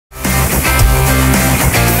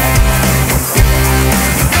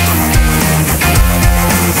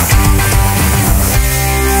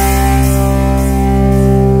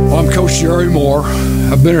Jerry Moore.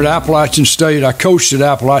 I've been at Appalachian State. I coached at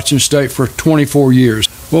Appalachian State for 24 years.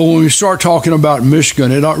 Well, when we start talking about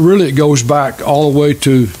Michigan, it goes back all the way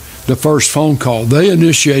to the first phone call. They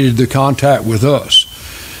initiated the contact with us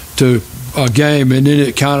to a game, and then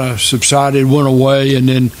it kind of subsided, went away, and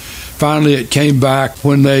then finally it came back.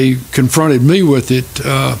 When they confronted me with it,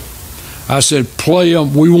 I said, play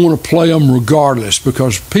them. We want to play them regardless,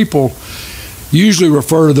 because people usually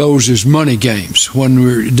refer to those as money games when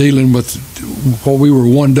we're dealing with what we were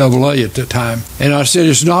 1AA at the time. And I said,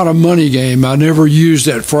 it's not a money game. I never used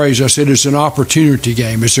that phrase. I said, it's an opportunity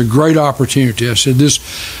game. It's a great opportunity. I said,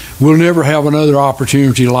 we'll never have another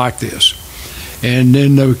opportunity like this. And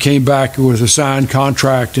then they came back with a signed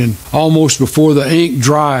contract, and almost before the ink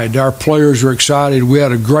dried, our players were excited. We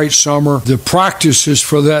had a great summer. The practices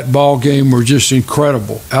for that ball game were just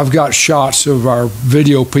incredible. I've got shots of our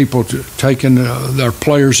video people taking their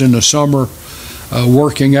players in the summer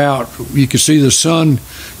working out. You could see the sun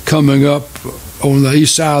coming up on the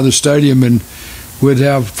east side of the stadium, and we'd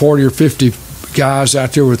have 40 or 50 guys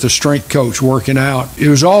out there with the strength coach working out. It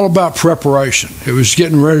was all about preparation. It was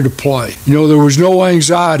getting ready to play. You know, there was no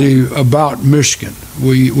anxiety about Michigan.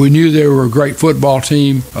 We knew they were a great football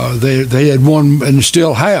team. They had won, and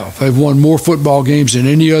still have. They've won more football games than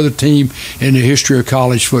any other team in the history of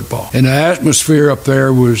college football. And the atmosphere up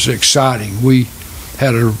there was exciting. We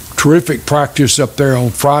had a terrific practice up there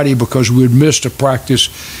on Friday because we'd missed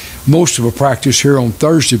most of a practice here on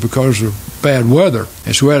Thursday because of bad weather.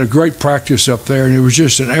 And so we had a great practice up there, and it was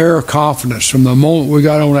just an air of confidence from the moment we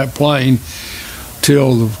got on that plane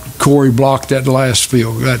till Corey blocked that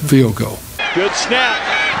field goal. Good snap,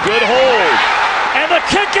 good hold, and the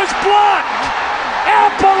kick is blocked.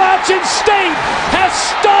 Appalachian State has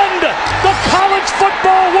stunned the college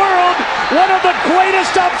football world, one of the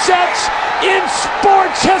greatest upsets in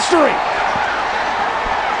sports history.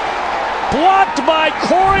 Blocked by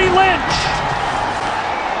Corey Lynch.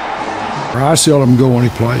 I seldom go any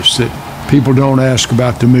place that people don't ask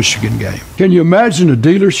about the Michigan game. Can you imagine a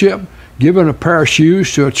dealership giving a pair of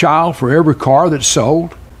shoes to a child for every car that's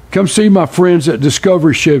sold? Come see my friends at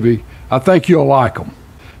Discovery Chevy. I think you'll like them.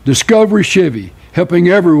 Discovery Chevy, helping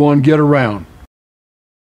everyone get around.